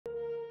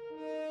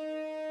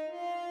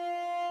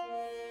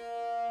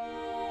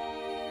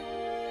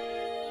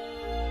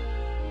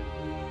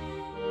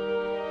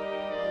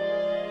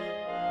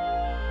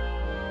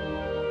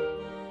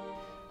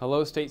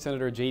Hello, State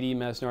Senator J.D.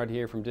 Mesnard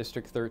here from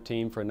District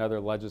 13 for another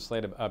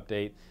legislative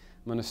update.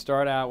 I'm going to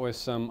start out with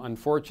some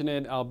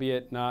unfortunate,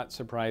 albeit not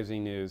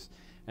surprising news,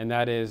 and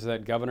that is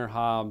that Governor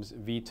Hobbs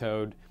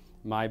vetoed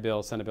my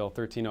bill, Senate Bill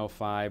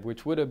 1305,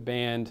 which would have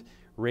banned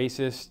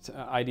racist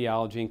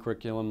ideology and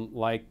curriculum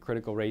like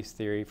critical race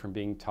theory from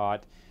being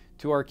taught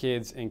to our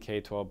kids in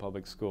K-12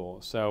 public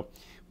schools. So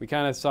we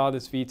kind of saw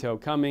this veto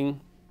coming.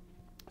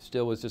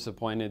 Still was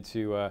disappointed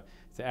to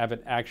have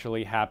it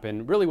actually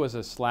happen. Really was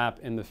a slap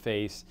in the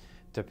face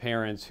to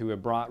parents who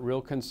have brought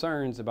real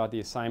concerns about the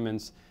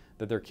assignments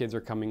that their kids are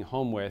coming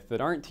home with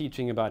that aren't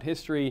teaching about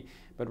history,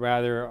 but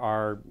rather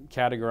are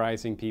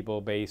categorizing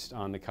people based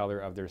on the color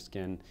of their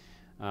skin,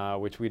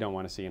 which we don't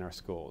want to see in our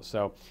schools.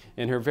 So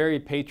in her very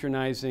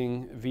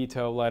patronizing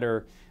veto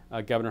letter,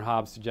 Governor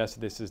Hobbs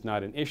suggested this is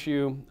not an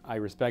issue. I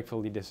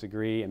respectfully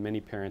disagree, and many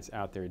parents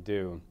out there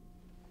do.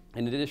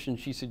 In addition,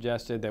 she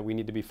suggested that we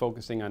need to be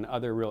focusing on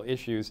other real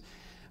issues.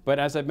 But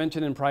as I've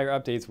mentioned in prior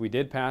updates, we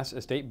did pass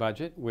a state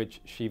budget,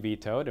 which she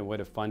vetoed and would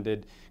have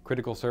funded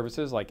critical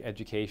services like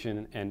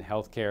education and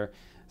health care.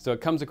 So it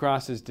comes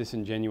across as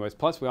disingenuous.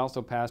 Plus, we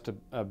also passed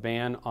a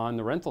ban on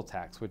the rental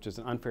tax, which is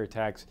an unfair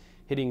tax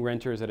hitting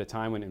renters at a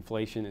time when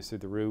inflation is through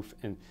the roof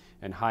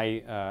and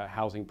high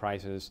housing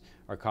prices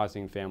are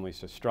causing families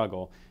to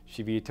struggle.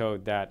 She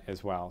vetoed that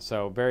as well.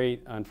 So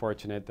very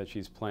unfortunate that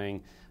she's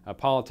playing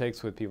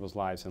politics with people's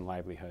lives and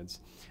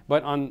livelihoods.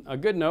 But on a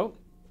good note,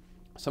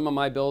 some of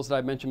my bills that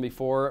I've mentioned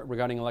before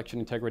regarding election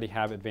integrity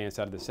have advanced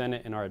out of the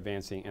Senate and are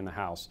advancing in the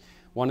House.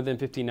 One of them,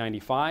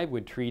 1595,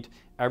 would treat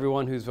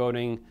everyone who's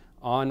voting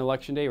on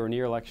Election Day or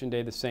near Election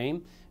Day the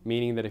same,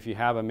 meaning that if you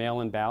have a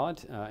mail-in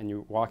ballot and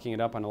you're walking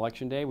it up on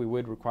Election Day, we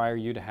would require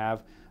you to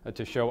have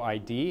to show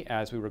ID,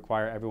 as we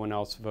require everyone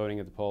else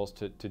voting at the polls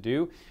to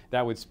do.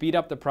 That would speed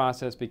up the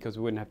process because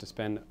we wouldn't have to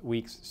spend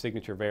weeks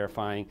signature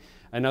verifying.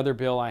 Another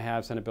bill I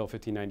have, Senate Bill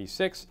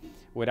 1596,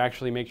 would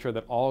actually make sure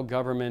that all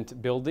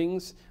government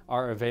buildings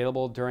are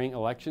available during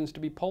elections to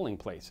be polling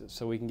places,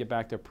 so we can get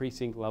back to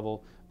precinct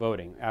level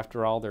voting.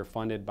 After all, they're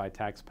funded by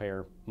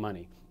taxpayer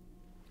money.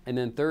 And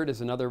then third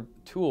is another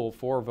tool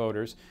for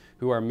voters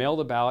who are mailed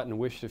a ballot and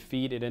wish to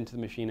feed it into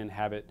the machine and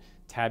have it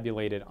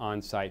tabulated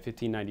on site.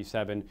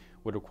 1597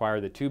 would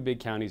require the two big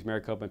counties,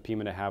 Maricopa and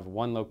Pima, to have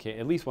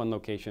at least one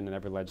location in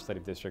every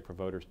legislative district for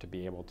voters to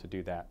be able to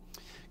do that.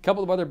 A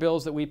couple of other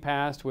bills that we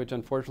passed, which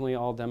unfortunately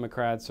all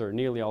Democrats, or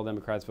nearly all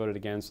Democrats, voted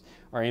against,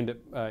 are aimed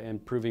at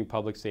improving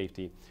public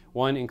safety.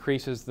 One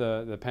increases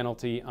the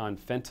penalty on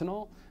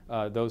fentanyl.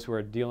 Those who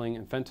are dealing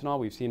in fentanyl.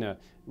 We've seen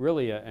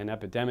an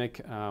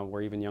epidemic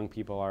where even young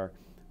people are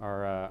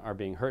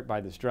being hurt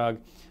by this drug,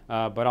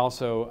 but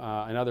also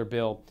another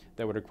bill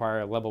that would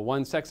require level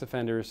 1 sex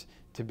offenders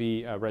to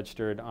be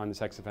registered on the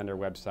sex offender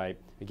website.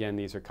 Again,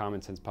 these are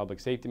common sense public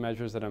safety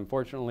measures that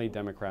unfortunately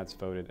Democrats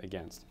voted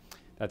against.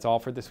 That's all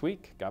for this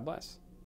week. God bless.